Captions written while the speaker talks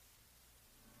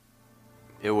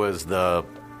It was the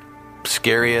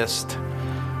scariest,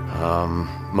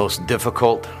 most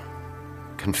difficult,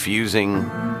 confusing,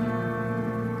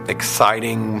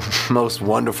 exciting, most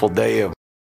wonderful day of.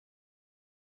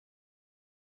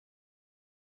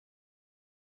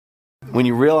 When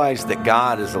you realize that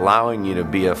God is allowing you to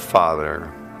be a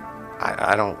father,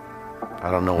 I don't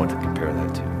know what to compare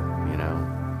that to, you know.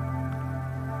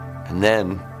 And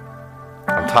then,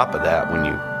 on top of that, when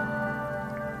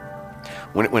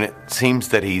it seems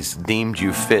that He's deemed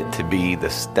you fit to be the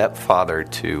stepfather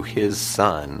to His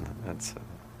son,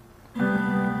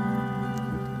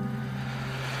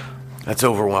 that's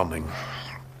overwhelming.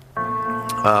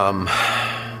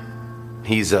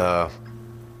 He's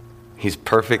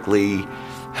perfectly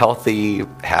healthy,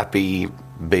 happy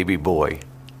baby boy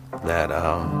that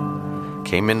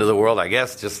came into the world, I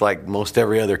guess, just like most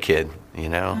every other kid, you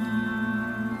know.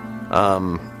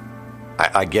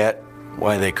 I get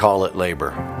why they call it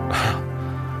labor.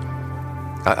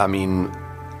 I mean,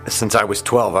 since I was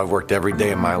 12, I've worked every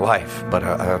day of my life, but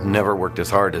I've never worked as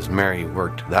hard as Mary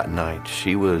worked that night.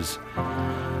 She was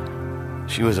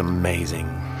amazing.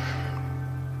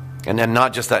 And then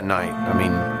not just that night, I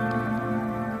mean,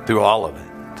 through all of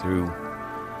it, through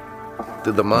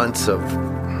the months of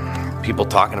people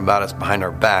talking about us behind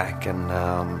our back, and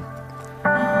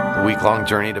the week-long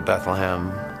journey to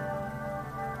Bethlehem.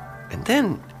 And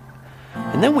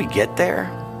then we get there,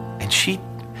 and she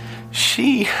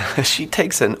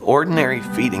takes an ordinary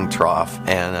feeding trough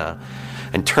and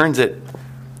turns it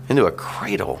into a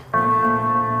cradle,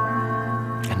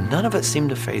 and none of it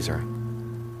seemed to faze her.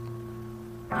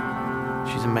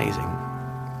 She's amazing.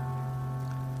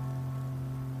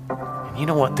 And you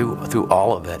know what? Through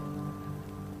all of it,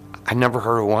 I never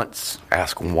heard her once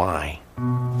ask why.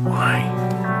 Why?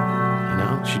 You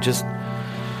know, she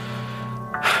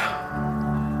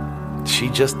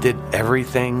just did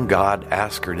everything God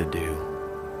asked her to do.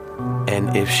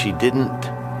 And if she didn't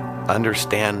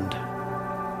understand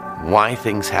why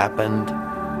things happened,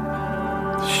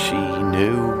 she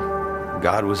knew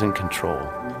God was in control.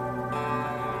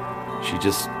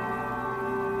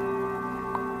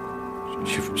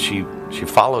 She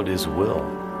followed His will.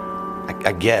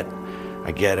 I get it.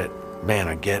 Man,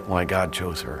 I get why God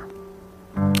chose her.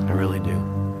 I really do.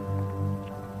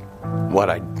 What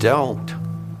I don't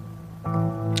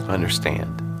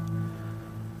understand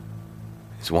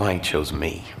is why He chose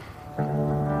me.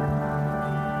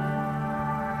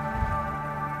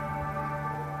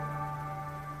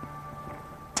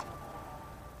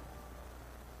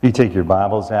 You take your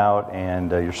Bibles out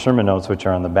and your sermon notes, which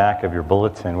are on the back of your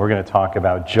bulletin. We're going to talk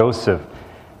about Joseph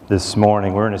this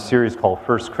morning. We're in a series called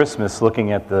First Christmas,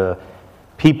 looking at the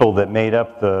people that made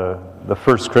up the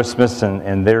first Christmas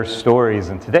and their stories.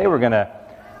 And today we're going to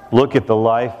look at the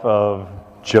life of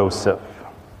Joseph.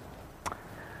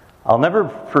 I'll never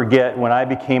forget when I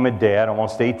became a dad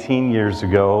almost 18 years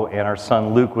ago and our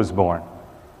son Luke was born.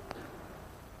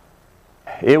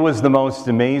 It was the most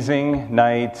amazing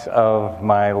night of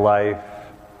my life.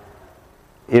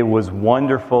 It was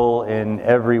wonderful in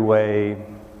every way.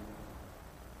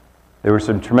 There were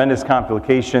some tremendous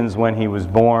complications when he was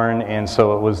born, and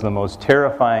so it was the most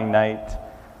terrifying night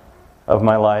of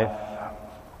my life.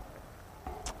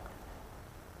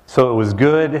 So it was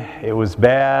good, it was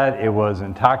bad, it was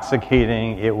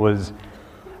intoxicating,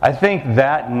 I think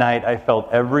that night I felt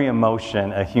every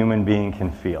emotion a human being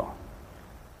can feel.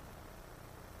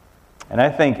 And I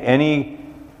think any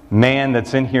man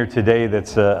that's in here today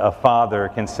that's a father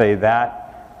can say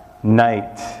that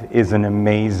night is an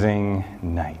amazing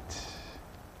night.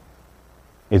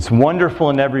 It's wonderful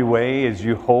in every way as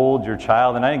you hold your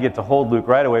child. And I didn't get to hold Luke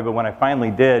right away, but when I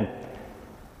finally did,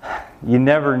 you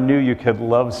never knew you could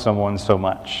love someone so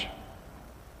much.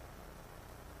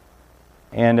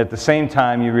 And at the same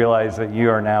time, you realize that you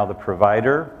are now the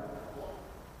provider,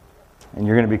 and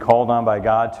you're going to be called on by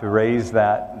God to raise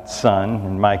that son,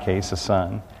 in my case, a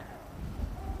son.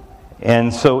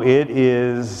 And so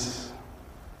it's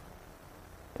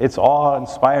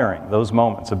awe-inspiring, those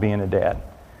moments of being a dad.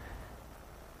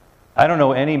 I don't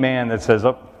know any man that says,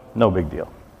 oh, no big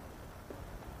deal.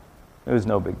 It was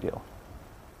no big deal.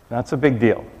 That's a big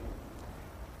deal.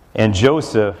 And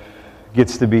Joseph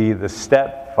gets to be the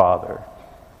stepfather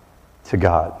to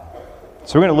God.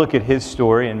 So we're going to look at his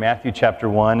story in Matthew chapter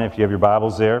 1. If you have your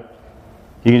Bibles there,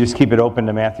 you can just keep it open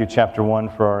to Matthew chapter 1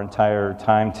 for our entire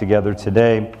time together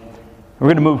today. We're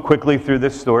going to move quickly through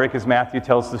this story because Matthew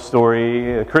tells the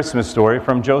story, a Christmas story,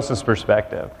 from Joseph's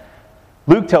perspective.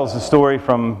 Luke tells the story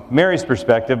from Mary's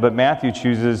perspective, but Matthew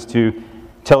chooses to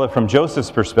tell it from Joseph's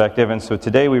perspective. And so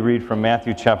today we read from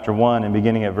Matthew chapter 1 and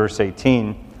beginning at verse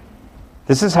 18.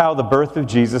 This is how the birth of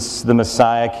Jesus, the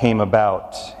Messiah, came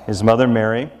about. His mother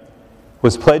Mary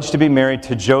was pledged to be married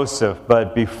to Joseph,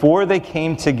 but before they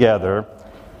came together,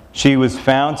 she was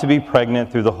found to be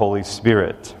pregnant through the Holy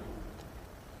Spirit.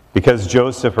 Because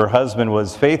Joseph, her husband,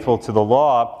 was faithful to the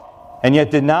law and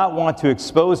yet did not want to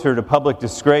expose her to public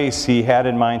disgrace, he had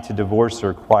in mind to divorce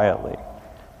her quietly.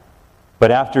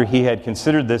 But after he had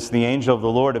considered this, the angel of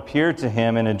the Lord appeared to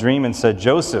him in a dream and said,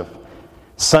 "Joseph,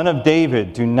 son of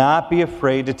David, do not be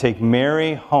afraid to take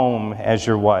Mary home as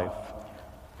your wife,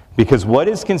 because what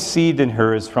is conceived in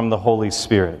her is from the Holy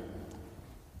Spirit.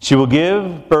 She will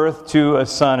give birth to a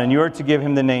son, and you are to give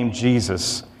him the name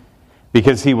Jesus,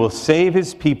 because he will save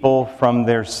his people from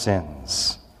their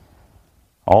sins."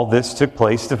 All this took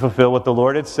place to fulfill what the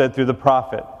Lord had said through the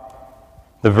prophet.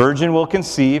 "The virgin will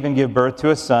conceive and give birth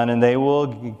to a son, and they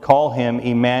will call him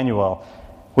Emmanuel,"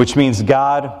 which means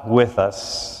God with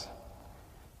us.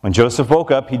 When Joseph woke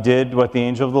up, he did what the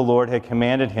angel of the Lord had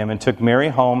commanded him and took Mary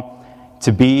home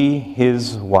to be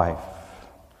his wife.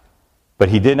 But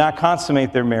he did not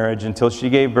consummate their marriage until she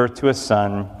gave birth to a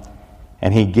son,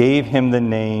 and he gave him the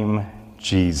name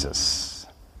Jesus.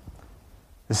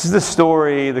 This is the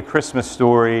story, the Christmas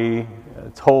story,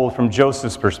 told from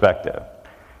Joseph's perspective.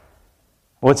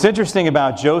 What's interesting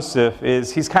about Joseph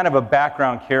is he's kind of a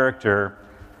background character,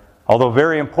 although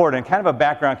very important, kind of a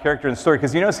background character in the story,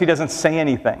 because you notice he doesn't say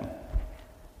anything.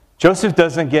 Joseph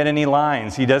doesn't get any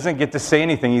lines. He doesn't get to say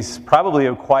anything. He's probably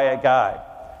a quiet guy.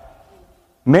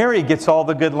 Mary gets all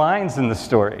the good lines in the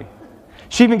story.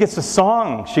 She even gets a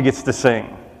song she gets to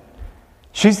sing.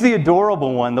 She's the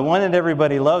adorable one, the one that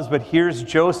everybody loves, but here's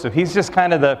Joseph. He's just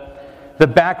kind of the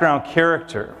background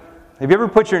character. Have you ever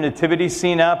put your nativity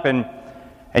scene up and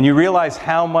you realize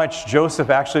how much Joseph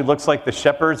actually looks like the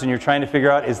shepherds, and you're trying to figure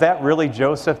out, is that really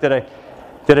Joseph? Did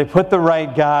I put the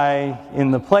right guy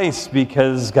in the place?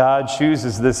 Because God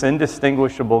chooses this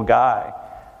indistinguishable guy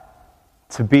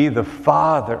to be the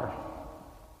father.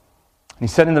 He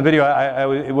said in the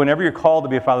video, whenever you're called to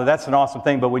be a father, that's an awesome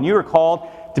thing. But when you are called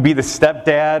to be the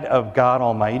stepdad of God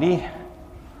Almighty,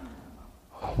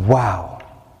 wow.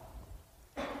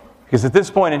 Because at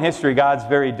this point in history, God's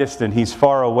very distant. He's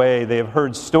far away. They have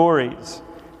heard stories.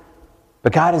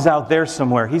 But God is out there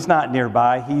somewhere. He's not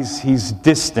nearby. He's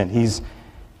distant.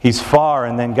 He's far.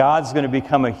 And then God's going to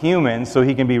become a human so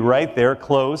he can be right there,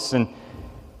 close, and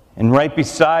right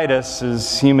beside us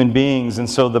as human beings. And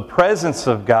so the presence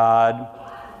of God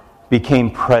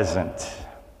became present.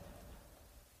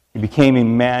 He became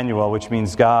Emmanuel, which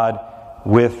means God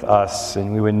with us,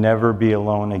 and we would never be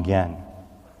alone again.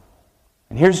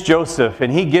 And here's Joseph,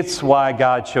 and he gets why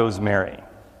God chose Mary.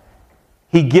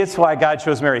 He gets why God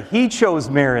chose Mary. He chose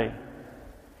Mary.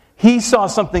 He saw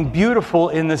something beautiful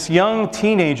in this young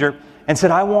teenager and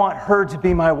said, I want her to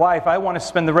be my wife. I want to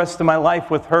spend the rest of my life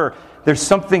with her. There's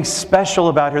something special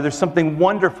about her. There's something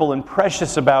wonderful and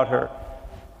precious about her.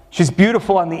 She's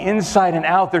beautiful on the inside and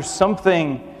out. There's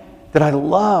something that I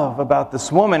love about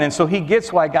this woman. And so he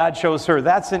gets why God chose her.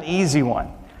 That's an easy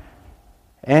one.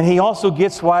 And he also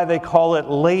gets why they call it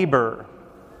labor.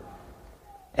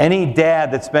 Any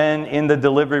dad that's been in the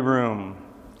delivery room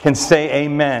can say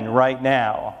amen right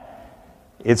now.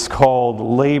 It's called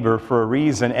labor for a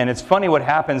reason. And it's funny what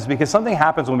happens, because something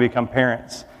happens when we become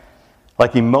parents.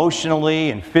 Like emotionally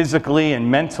and physically and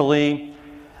mentally.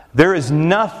 There is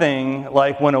nothing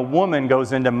like when a woman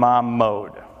goes into mom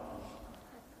mode.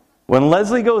 When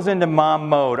Leslie goes into mom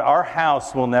mode, our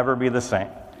house will never be the same.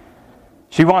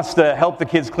 She wants to help the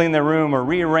kids clean their room or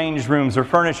rearrange rooms or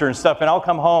furniture and stuff, and I'll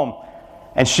come home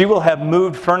and she will have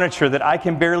moved furniture that I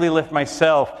can barely lift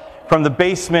myself from the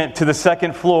basement to the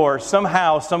second floor.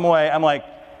 Somehow, some way, I'm like,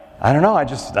 I don't know, I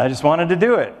just wanted to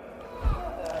do it.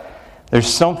 There's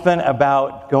something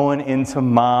about going into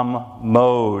mom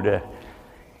mode.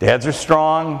 Dads are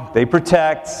strong, they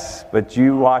protect, but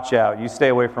you watch out. You stay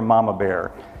away from Mama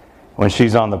Bear when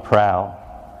she's on the prowl.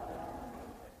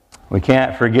 We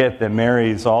can't forget that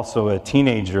Mary's also a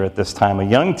teenager at this time, a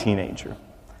young teenager,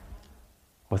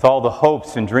 with all the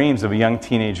hopes and dreams of a young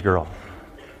teenage girl.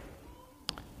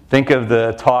 Think of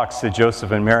the talks that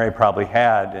Joseph and Mary probably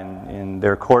had in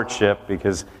their courtship,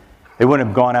 because they wouldn't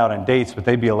have gone out on dates, but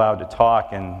they'd be allowed to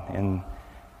talk. And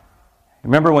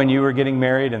remember when you were getting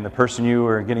married and the person you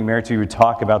were getting married to, you would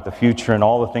talk about the future and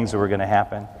all the things that were going to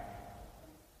happen?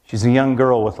 She's a young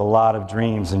girl with a lot of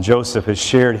dreams, and Joseph has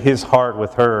shared his heart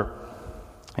with her.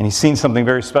 And he's seen something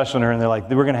very special in her, and they're like,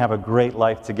 we're going to have a great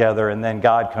life together. And then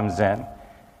God comes in,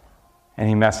 and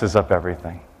he messes up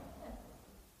everything.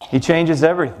 He changes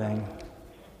everything.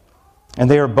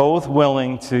 And they are both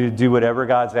willing to do whatever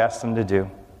God's asked them to do.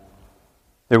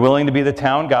 They're willing to be the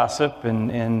town gossip,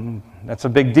 and that's a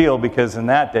big deal because in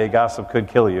that day, gossip could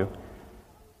kill you.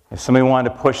 If somebody wanted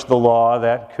to push the law,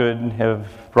 that could have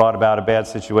brought about a bad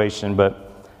situation,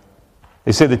 but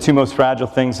they say the two most fragile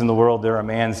things in the world, they're a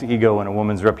man's ego and a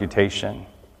woman's reputation.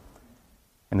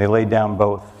 And they laid down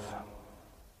both.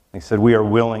 They said, we are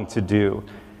willing to do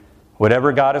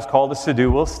whatever God has called us to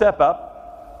do. We'll step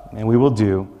up and we will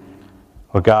do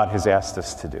what God has asked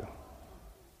us to do.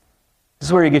 This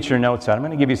is where you get your notes out. I'm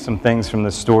going to give you some things from the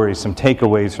story, some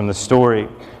takeaways from the story,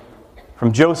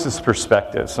 from Joseph's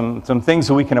perspective, some things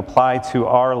that we can apply to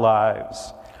our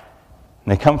lives.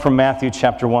 And they come from Matthew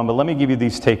chapter 1, but let me give you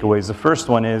these takeaways. The first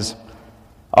one is,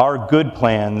 our good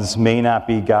plans may not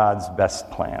be God's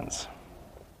best plans.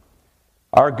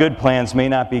 Our good plans may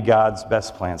not be God's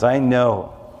best plans. I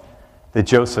know that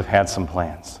Joseph had some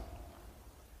plans.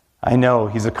 I know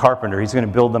he's a carpenter. He's going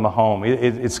to build them a home.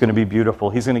 It's going to be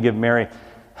beautiful. He's going to give Mary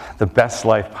the best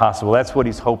life possible. That's what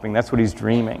he's hoping. That's what he's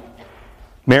dreaming.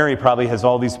 Mary probably has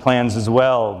all these plans as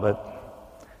well,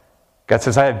 but God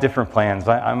says, I have different plans.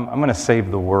 I'm going to save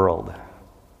the world.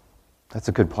 That's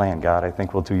a good plan, God. I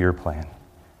think we'll do your plan.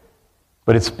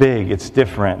 But it's big, it's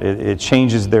different, it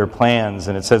changes their plans.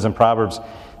 And it says in Proverbs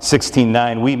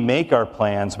 16:9, we make our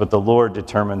plans, but the Lord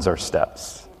determines our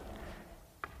steps.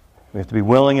 We have to be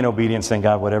willing and obedient, saying,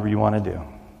 God, whatever you want to do,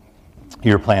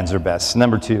 your plans are best.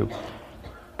 Number 2,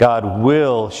 God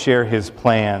will share his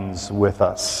plans with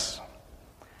us.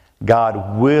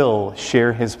 God will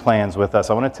share his plans with us.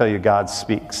 I want to tell you, God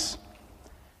speaks.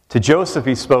 To Joseph,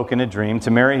 he spoke in a dream.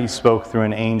 To Mary, he spoke through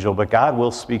an angel. But God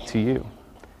will speak to you.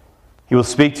 He will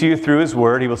speak to you through his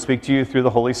word. He will speak to you through the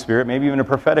Holy Spirit, maybe even a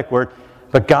prophetic word.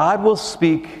 But God will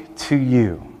speak to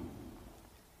you.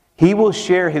 He will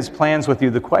share his plans with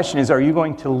you. The question is, are you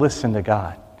going to listen to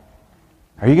God?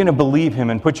 Are you going to believe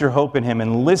him and put your hope in him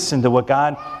and listen to what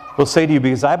God will say to you?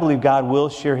 Because I believe God will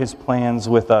share his plans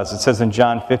with us. It says in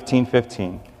John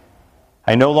 15:15,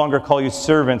 I no longer call you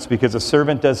servants because a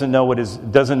servant doesn't know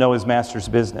his master's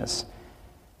business.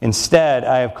 Instead,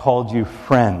 I have called you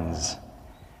friends.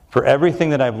 For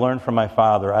everything that I've learned from my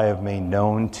Father, I have made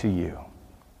known to you.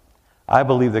 I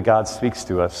believe that God speaks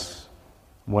to us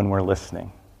when we're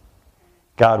listening.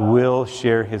 God will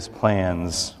share his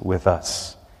plans with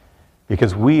us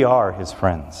because we are his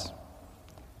friends.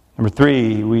 Number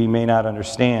 3, we may not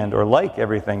understand or like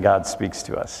everything God speaks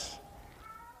to us.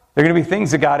 There are going to be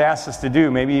things that God asks us to do,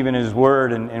 maybe even his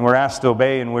word, and we're asked to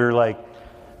obey, and we're like,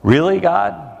 really,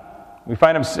 God? We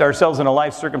find ourselves in a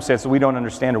life circumstance that we don't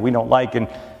understand or we don't like, and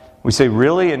we say,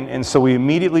 really? And so we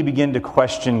immediately begin to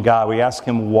question God. We ask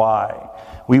him why.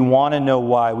 We want to know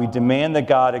why. We demand that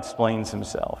God explains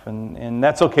himself. And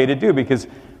that's okay to do because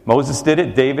Moses did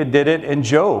it, David did it, and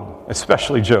Job,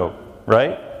 especially Job,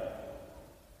 right?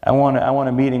 I want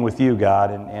a meeting with you,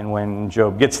 God. And when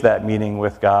Job gets that meeting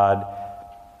with God,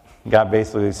 God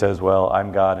basically says, well,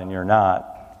 I'm God and you're not.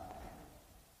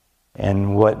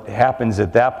 And what happens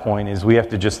at that point is we have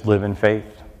to just live in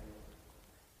faith.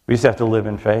 We just have to live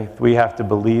in faith. We have to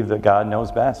believe that God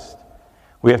knows best.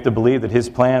 We have to believe that his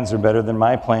plans are better than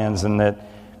my plans and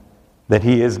that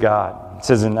he is God. It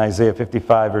says in Isaiah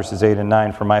 55, verses 8 and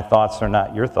 9, for my thoughts are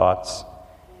not your thoughts,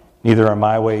 neither are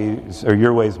my ways or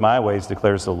your ways my ways,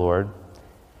 declares the Lord.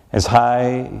 As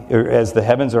the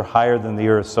heavens are higher than the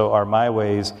earth, so are my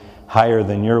ways higher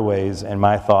than your ways, and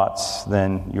my thoughts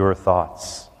than your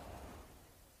thoughts.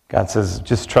 God says,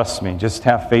 just trust me, just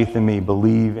have faith in me,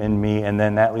 believe in me, and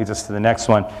then that leads us to the next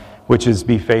one, which is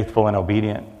be faithful and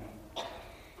obedient.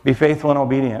 Be faithful and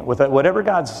obedient. With whatever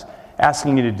God's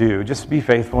asking you to do, just be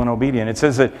faithful and obedient. It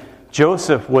says that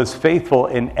Joseph was faithful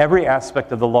in every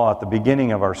aspect of the law at the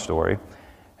beginning of our story.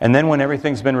 And then when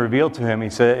everything's been revealed to him,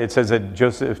 it says that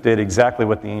Joseph did exactly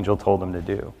what the angel told him to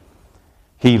do.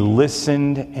 He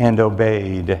listened and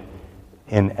obeyed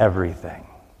in everything.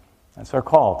 That's our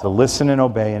call, to listen and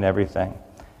obey in everything.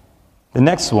 The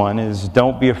next one is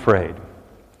don't be afraid.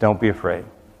 Don't be afraid.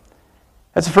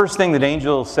 That's the first thing that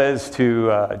angel says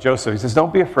to Joseph. He says,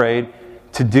 don't be afraid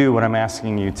to do what I'm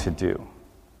asking you to do.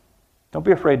 Don't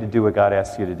be afraid to do what God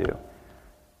asks you to do.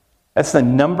 That's the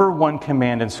number one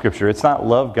command in Scripture. It's not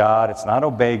love God. It's not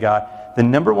obey God. The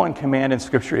number one command in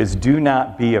Scripture is do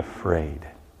not be afraid.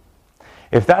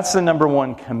 If that's the number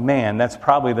one command, that's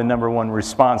probably the number one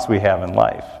response we have in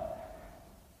life.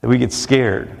 That we get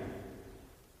scared.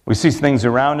 We see things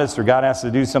around us or God has to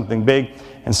do something big,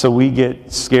 and so we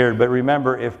get scared. But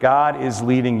remember, if God is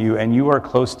leading you and you are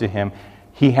close to him,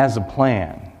 he has a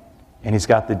plan, and he's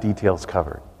got the details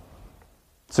covered.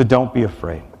 So don't be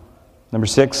afraid. Number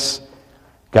 6,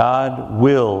 God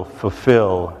will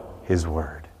fulfill his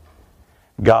word.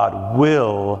 God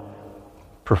will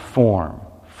perform,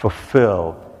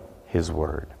 fulfill His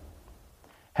word.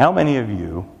 How many of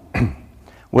you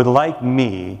would like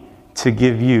me to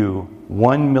give you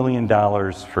 $1 million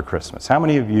for Christmas? How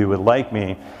many of you would like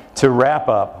me to wrap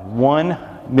up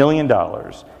 $1 million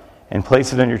and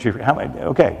place it on your tree? How many?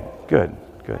 Okay, good.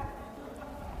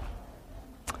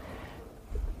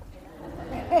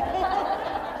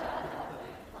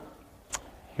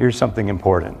 Here's something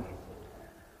important.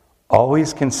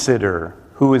 Always consider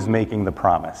who is making the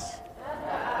promise.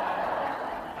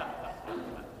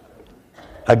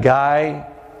 A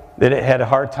guy that had a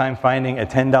hard time finding a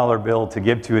 $10 bill to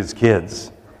give to his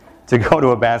kids to go to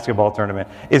a basketball tournament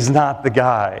is not the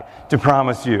guy to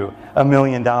promise you $1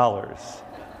 million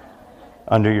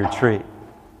under your tree.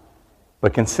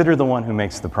 But consider the one who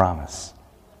makes the promise.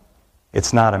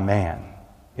 It's not a man,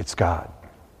 it's God.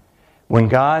 When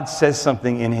God says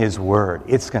something in His word,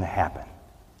 it's going to happen.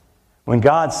 When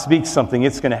God speaks something,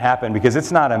 it's going to happen because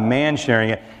it's not a man sharing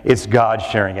it, it's God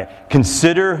sharing it.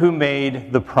 Consider who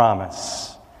made the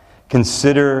promise.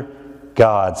 Consider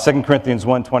God. 2 Corinthians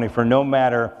 1:20, for no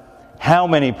matter how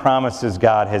many promises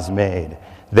God has made,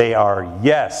 they are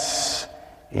yes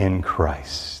in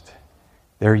Christ.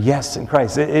 They're yes in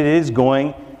Christ. It is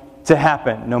going to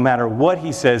happen. No matter what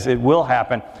He says, it will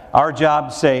happen. Our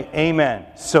job, say, amen,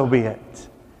 so be it.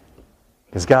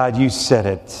 Because God, you said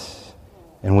it,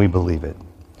 and we believe it.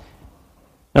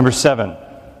 Number 7,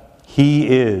 He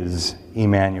is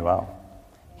Emmanuel.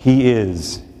 He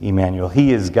is Emmanuel.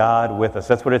 He is God with us.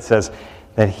 That's what it says,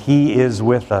 that He is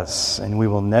with us, and we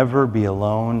will never be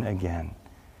alone again.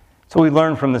 So we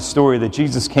learn from the story that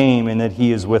Jesus came and that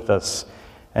He is with us,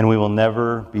 and we will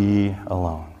never be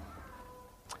alone.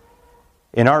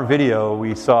 In our video,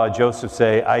 we saw Joseph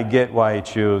say, I get why he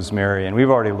chose Mary. And we've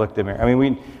already looked at Mary. I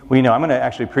mean, we know. I'm going to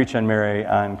actually preach on Mary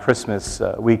on Christmas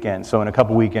weekend. So in a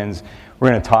couple weekends, we're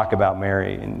going to talk about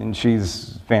Mary. And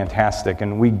she's fantastic.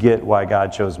 And we get why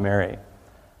God chose Mary.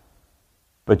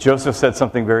 But Joseph said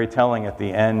something very telling at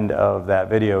the end of that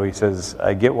video. He says,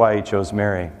 I get why He chose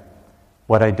Mary.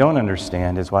 What I don't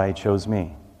understand is why He chose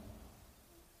me.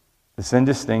 This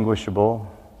indistinguishable,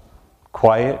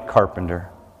 quiet carpenter.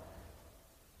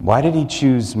 Why did He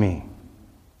choose me?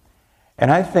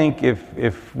 And I think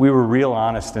if we were real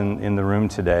honest in the room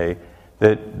today,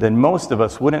 that most of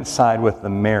us wouldn't side with the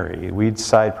Mary. We'd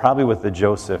side probably with the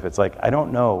Joseph. It's like, I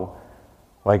don't know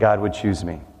why God would choose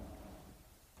me.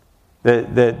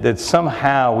 That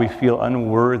somehow we feel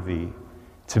unworthy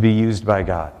to be used by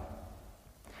God.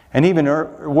 And even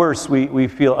worse, we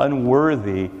feel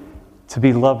unworthy to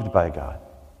be loved by God.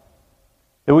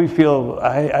 That we feel,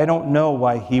 I don't know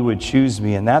why He would choose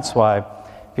me. And that's why,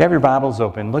 if you have your Bibles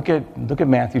open, look at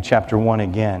Matthew chapter 1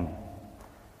 again.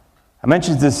 I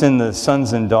mentioned this in the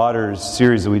Sons and Daughters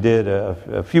series that we did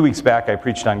a few weeks back. I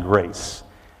preached on grace.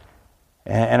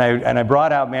 And I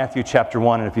brought out Matthew chapter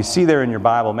 1. And if you see there in your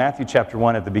Bible, Matthew chapter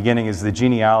 1 at the beginning is the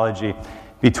genealogy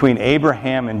between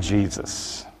Abraham and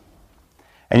Jesus.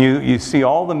 And you see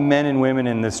all the men and women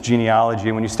in this genealogy.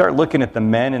 And when you start looking at the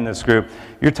men in this group,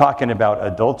 you're talking about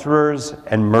adulterers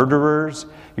and murderers.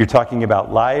 You're talking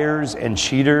about liars and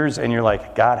cheaters. And you're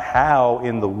like, God, how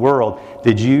in the world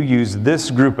did you use this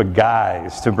group of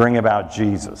guys to bring about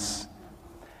Jesus?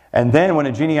 And then when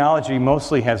a genealogy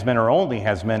mostly has men or only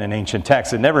has men in ancient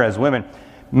texts, it never has women,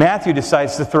 Matthew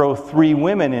decides to throw 3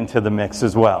 women into the mix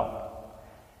as well.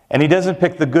 And he doesn't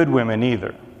pick the good women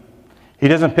either. He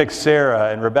doesn't pick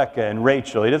Sarah and Rebecca and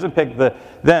Rachel. He doesn't pick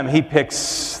them. He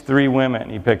picks 3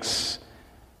 women. He picks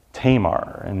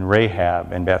Tamar and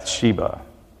Rahab and Bathsheba.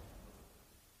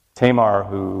 Tamar,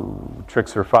 who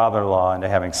tricks her father-in-law into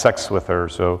having sex with her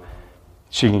so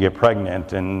she can get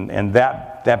pregnant. And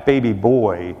that baby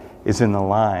boy is in the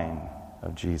line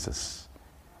of Jesus.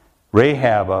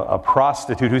 Rahab, a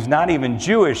prostitute who's not even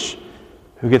Jewish,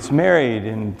 who gets married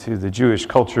into the Jewish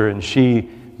culture, and she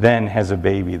then has a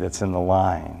baby that's in the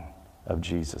line of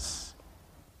Jesus.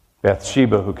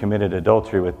 Bathsheba, who committed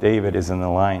adultery with David, is in the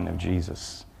line of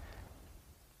Jesus.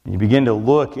 You begin to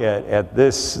look at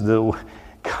this,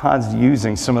 God's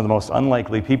using some of the most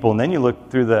unlikely people, and then you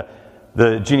look through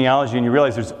the genealogy and you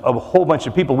realize there's a whole bunch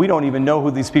of people. We don't even know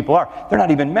who these people are. They're not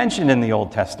even mentioned in the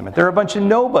Old Testament. They're a bunch of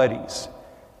nobodies.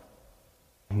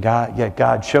 And yet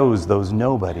God chose those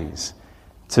nobodies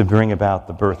to bring about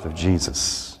the birth of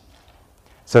Jesus.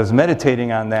 So I was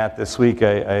meditating on that this week.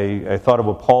 I thought of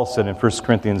what Paul said in 1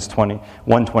 Corinthians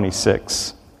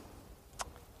 1:26.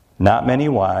 Not many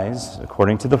wise,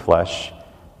 according to the flesh,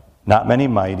 not many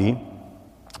mighty,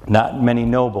 not many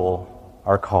noble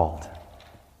are called.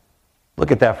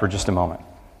 Look at that for just a moment.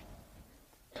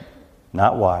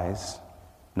 Not wise,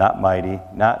 not mighty,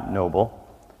 not noble.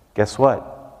 Guess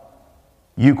what?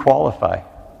 You qualify.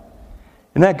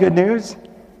 Isn't that good news?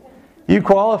 You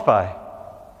qualify.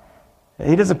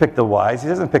 He doesn't pick the wise. He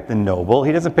doesn't pick the noble.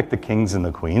 He doesn't pick the kings and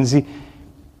the queens. He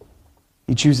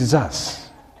chooses us.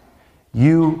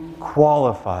 You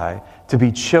qualify to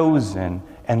be chosen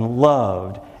and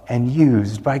loved and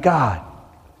used by God.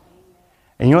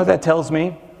 And you know what that tells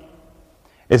me?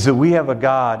 Is that we have a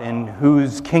God in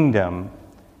whose kingdom,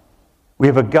 we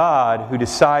have a God who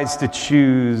decides to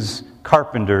choose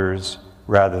carpenters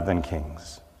rather than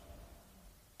kings.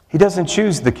 He doesn't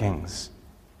choose the kings.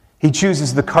 He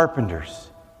chooses the carpenters.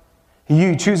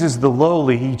 He chooses the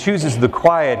lowly. He chooses the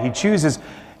quiet. He chooses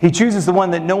the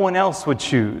one that no one else would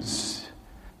choose.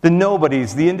 The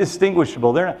nobodies, the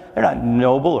indistinguishable. They're not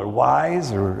noble or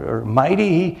wise or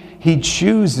mighty. He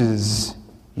chooses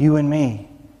you and me.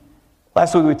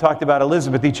 Last week we talked about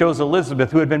Elizabeth. He chose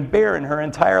Elizabeth, who had been barren her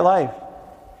entire life.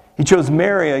 He chose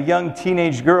Mary, a young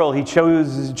teenage girl. He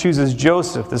chooses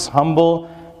Joseph, this humble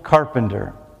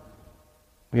carpenter.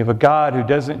 We have a God who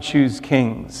doesn't choose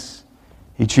kings.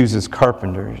 He chooses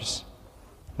carpenters.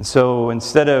 And so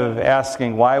instead of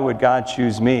asking, why would God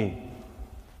choose me?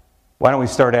 Why don't we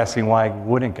start asking, why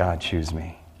wouldn't God choose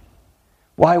me?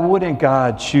 Why wouldn't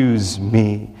God choose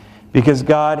me? Because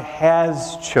God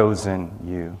has chosen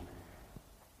you.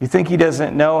 You think He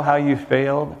doesn't know how you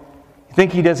failed? You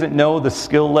think He doesn't know the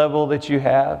skill level that you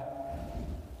have?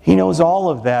 He knows all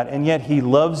of that, and yet He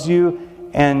loves you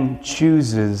and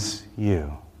chooses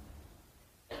you.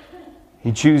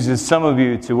 He chooses some of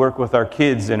you to work with our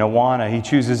kids in Awana. He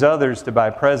chooses others to buy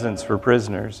presents for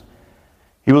prisoners.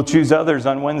 He will choose others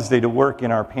on Wednesday to work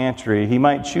in our pantry. He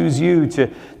might choose you to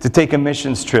take a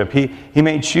missions trip. He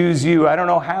may choose you. I don't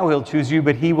know how He'll choose you,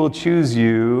 but He will choose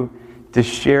you to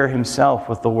share Himself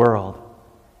with the world.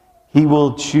 He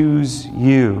will choose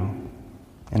you.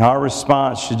 And our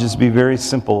response should just be very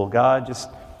simple. God, just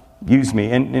use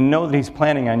me. And know that He's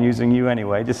planning on using you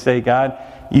anyway. Just say, God,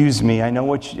 use me. I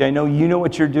know you know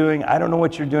what you're doing. I don't know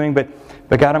what you're doing, but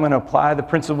God, I'm going to apply the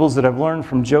principles that I've learned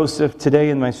from Joseph today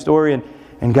in my story.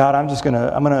 And God, I'm going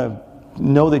to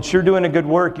know that you're doing a good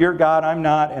work. You're God, I'm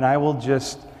not, and I will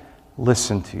just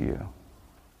listen to you.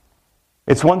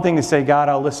 It's one thing to say, God,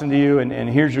 I'll listen to you, and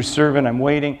here's your servant, I'm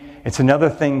waiting. It's another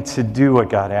thing to do what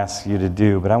God asks you to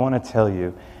do. But I want to tell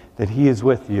you that He is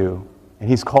with you, and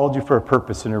He's called you for a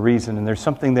purpose and a reason, and there's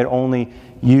something that only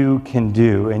you can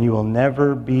do, and you will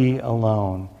never be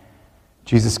alone.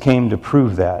 Jesus came to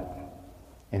prove that,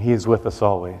 and He is with us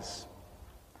always.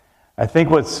 I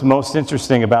think what's most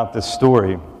interesting about this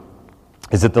story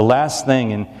is that the last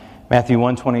thing in Matthew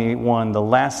 1:21, the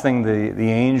last thing the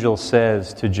angel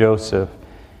says to Joseph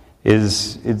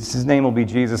is his name will be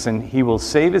Jesus, and He will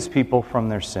save His people from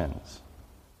their sins.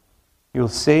 He will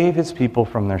save His people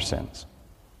from their sins.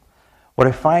 What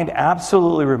I find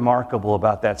absolutely remarkable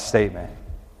about that statement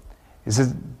is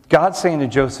that God's saying to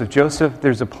Joseph, Joseph,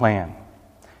 there's a plan.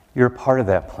 You're a part of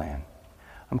that plan.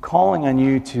 I'm calling on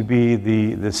you to be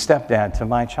the stepdad to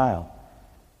my child.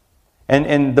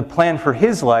 And the plan for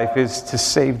his life is to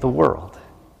save the world.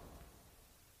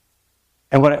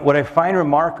 And what I find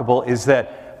remarkable is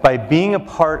that by being a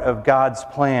part of God's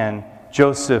plan,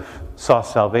 Joseph saw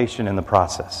salvation in the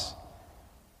process.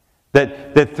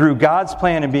 That through God's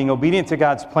plan and being obedient to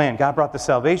God's plan, God brought the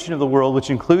salvation of the world, which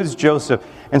includes Joseph.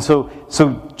 And so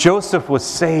Joseph was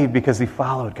saved because he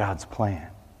followed God's plan.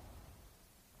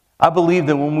 I believe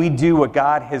that when we do what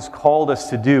God has called us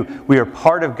to do, we are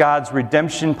part of God's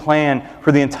redemption plan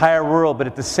for the entire world, but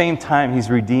at the same time,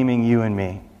 He's redeeming you and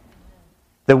me.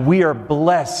 That we are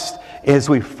blessed as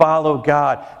we follow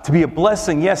God. To be a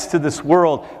blessing, yes, to this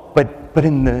world, but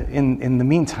in the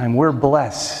meantime, we're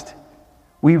blessed.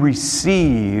 We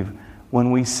receive when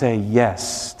we say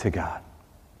yes to God.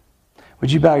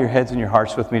 Would you bow your heads and your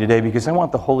hearts with me today? Because I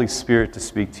want the Holy Spirit to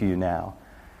speak to you now.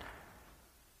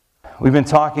 We've been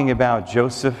talking about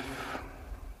Joseph,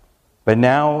 but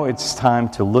now it's time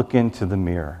to look into the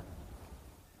mirror.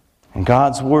 And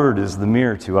God's Word is the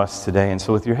mirror to us today. And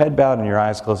so with your head bowed and your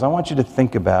eyes closed, I want you to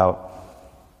think about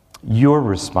your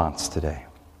response today.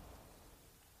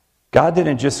 God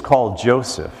didn't just call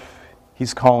Joseph,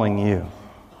 He's calling you.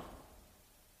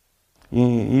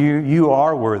 You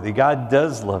are worthy. God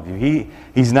does love you.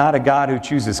 He's not a God who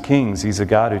chooses kings. He's a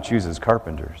God who chooses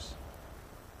carpenters.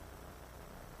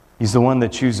 He's the one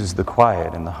that chooses the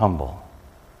quiet and the humble.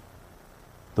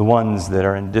 The ones that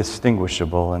are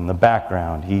indistinguishable in the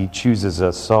background. He chooses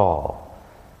us all.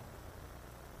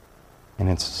 And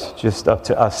it's just up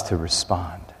to us to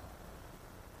respond.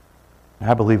 And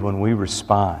I believe when we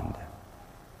respond,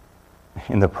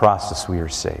 in the process we are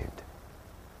saved.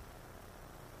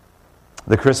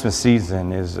 The Christmas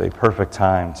season is a perfect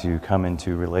time to come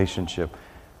into relationship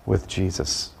with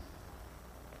Jesus.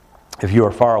 If you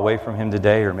are far away from Him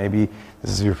today, or maybe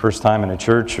this is your first time in a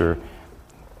church, or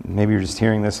maybe you're just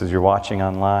hearing this as you're watching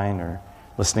online or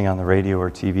listening on the radio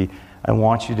or TV, I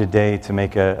want you today to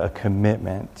make a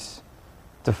commitment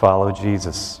to follow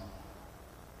Jesus.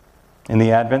 In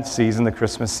the Advent season, the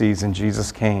Christmas season,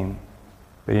 Jesus came,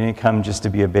 but He didn't come just to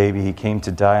be a baby. He came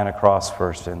to die on a cross for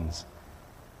our sins.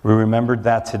 We remembered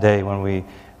that today when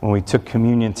we took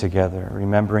communion together,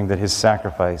 remembering that His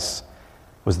sacrifice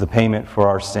was the payment for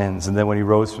our sins. And then when He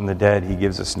rose from the dead, He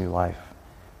gives us new life.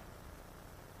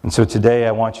 And so today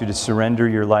I want you to surrender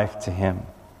your life to Him.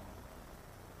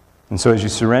 And so as you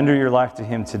surrender your life to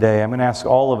Him today, I'm going to ask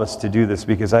all of us to do this,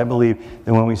 because I believe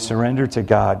that when we surrender to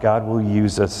God, God will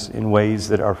use us in ways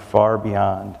that are far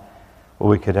beyond what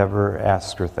we could ever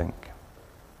ask or think.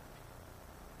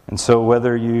 And so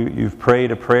whether you've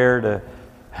prayed a prayer to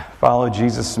follow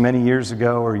Jesus many years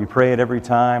ago, or you pray it every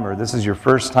time, or this is your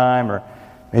first time, or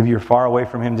maybe you're far away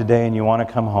from Him today and you want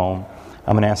to come home,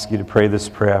 I'm going to ask you to pray this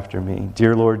prayer after me.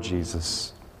 Dear Lord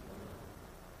Jesus,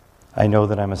 I know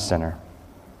that I'm a sinner.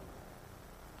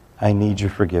 I need your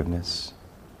forgiveness.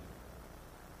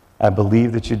 I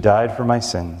believe that you died for my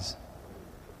sins.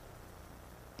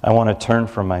 I want to turn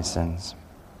from my sins.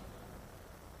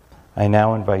 I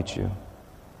now invite you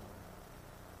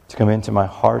to come into my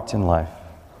heart and life.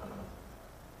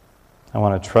 I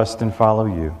want to trust and follow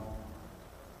you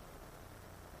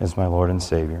as my Lord and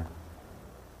Savior.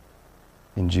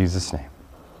 In Jesus' name.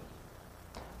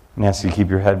 I'm going to ask you to keep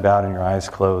your head bowed and your eyes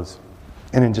closed.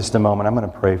 And in just a moment, I'm going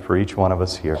to pray for each one of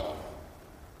us here.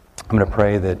 I'm going to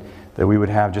pray that we would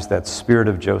have just that spirit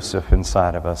of Joseph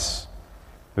inside of us.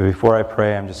 But before I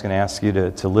pray, I'm just going to ask you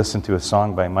to listen to a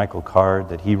song by Michael Card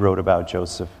that he wrote about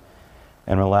Joseph.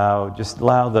 And allow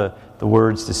the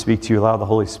words to speak to you, allow the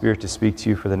Holy Spirit to speak to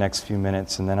you for the next few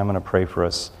minutes. And then I'm going to pray for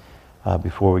us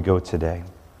before we go today.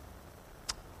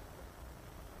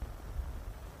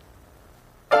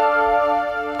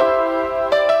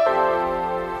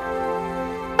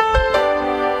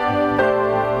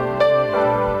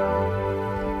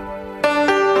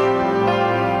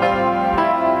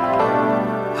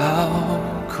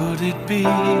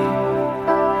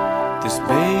 This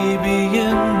baby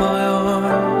in my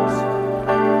arms,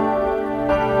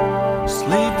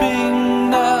 sleeping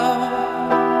now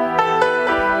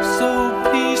so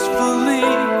peacefully.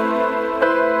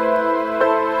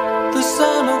 The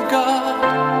Son of God,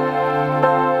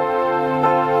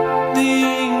 the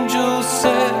angel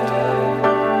said,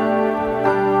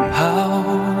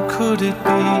 how could it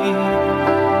be?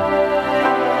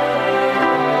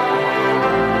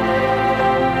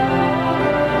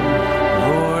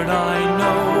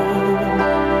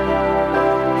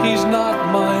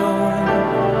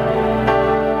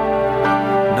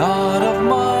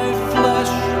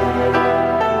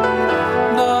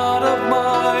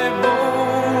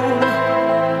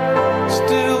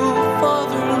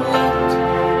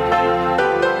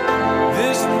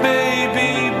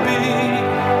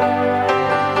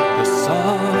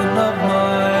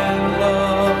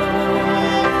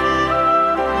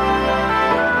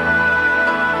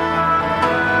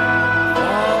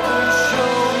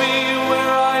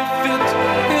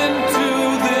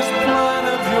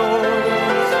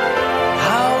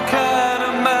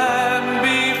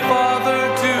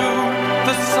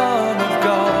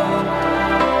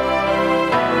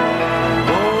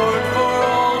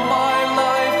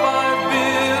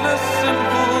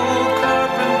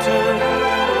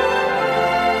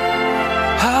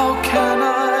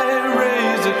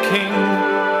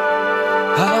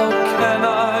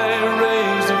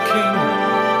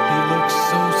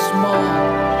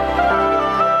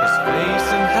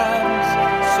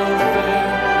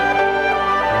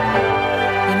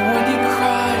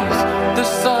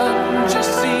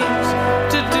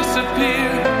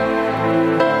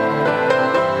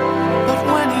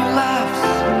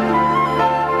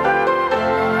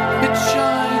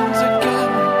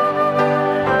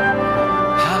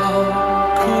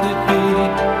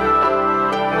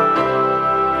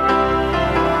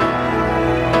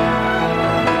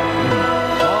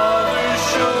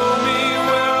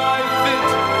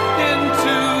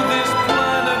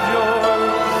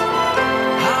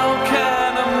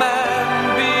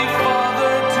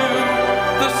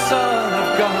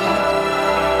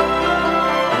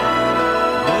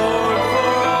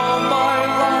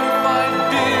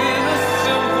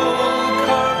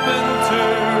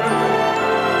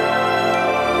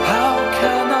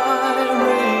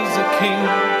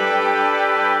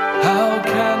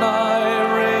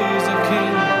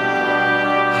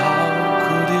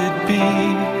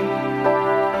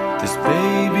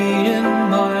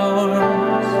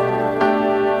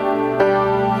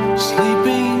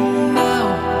 sleeping now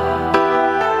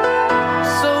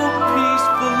so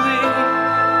peacefully.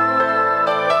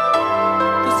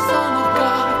 The Son of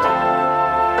God,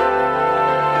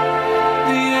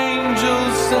 the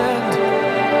angels said,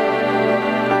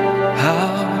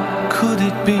 how could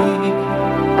it be?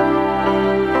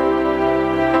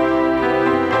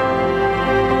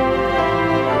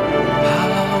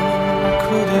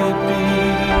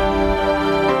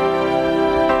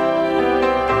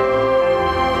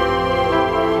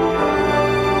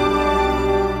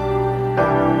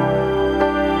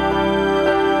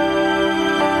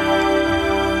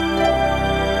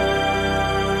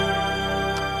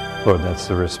 Lord, that's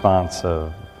the response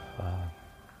of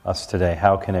us today.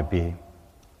 How can it be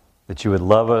that you would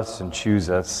love us and choose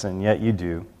us, and yet you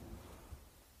do?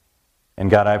 And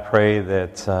God, I pray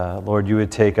that, Lord, you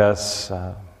would take us.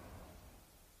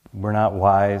 We're not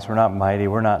wise, we're not mighty,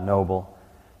 we're not noble,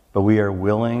 but we are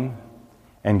willing,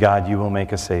 and God, you will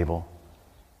make us able.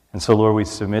 And so, Lord, we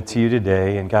submit to you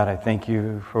today, and God, I thank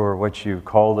you for what you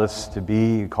called us to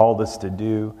be, you called us to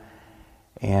do.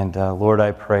 And Lord,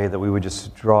 I pray that we would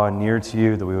just draw near to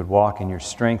you, that we would walk in your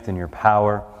strength and your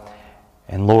power.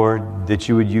 And Lord, that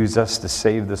you would use us to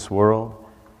save this world.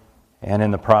 And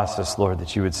in the process, Lord,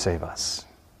 that you would save us.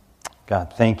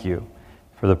 God, thank you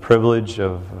for the privilege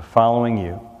of following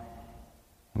you.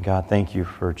 And God, thank you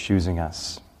for choosing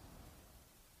us.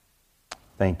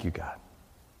 Thank you, God.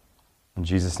 In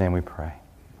Jesus' name we pray.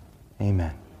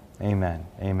 Amen. Amen.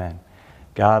 Amen.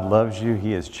 God loves you.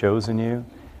 He has chosen you.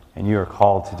 And you are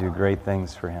called to do great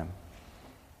things for him.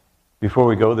 Before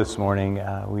we go this morning,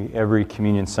 every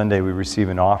Communion Sunday we receive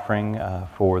an offering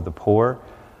for the poor.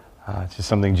 It's just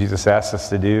something Jesus asked us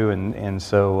to do. And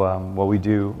so what we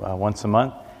do once a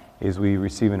month is we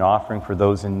receive an offering for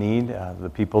those in need. The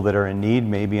people that are in need,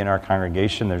 maybe in our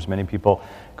congregation. There's many people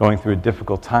going through a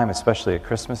difficult time, especially at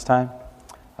Christmas time.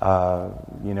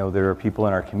 There are people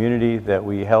in our community that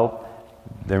we help.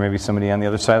 There may be somebody on the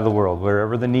other side of the world.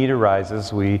 Wherever the need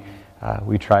arises, we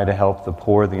try to help the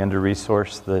poor, the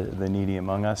under-resourced, the needy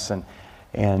among us.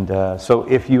 And so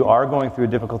if you are going through a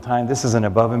difficult time, this is an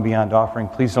above and beyond offering.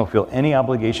 Please don't feel any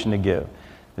obligation to give.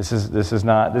 This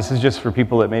is just for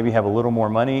people that maybe have a little more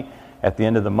money at the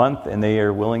end of the month, and they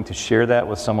are willing to share that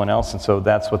with someone else. And so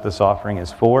that's what this offering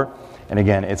is for. And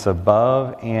again, it's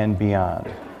above and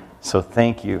beyond. So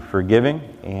thank you for giving,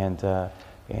 and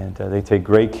they take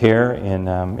great care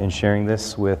in sharing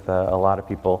this with a lot of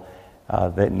people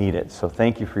that need it. So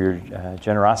thank you for your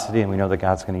generosity, and we know that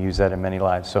God's going to use that in many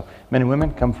lives. So men and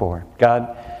women, come forward.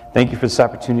 God, thank you for this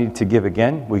opportunity to give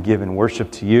again. We give in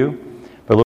worship to you.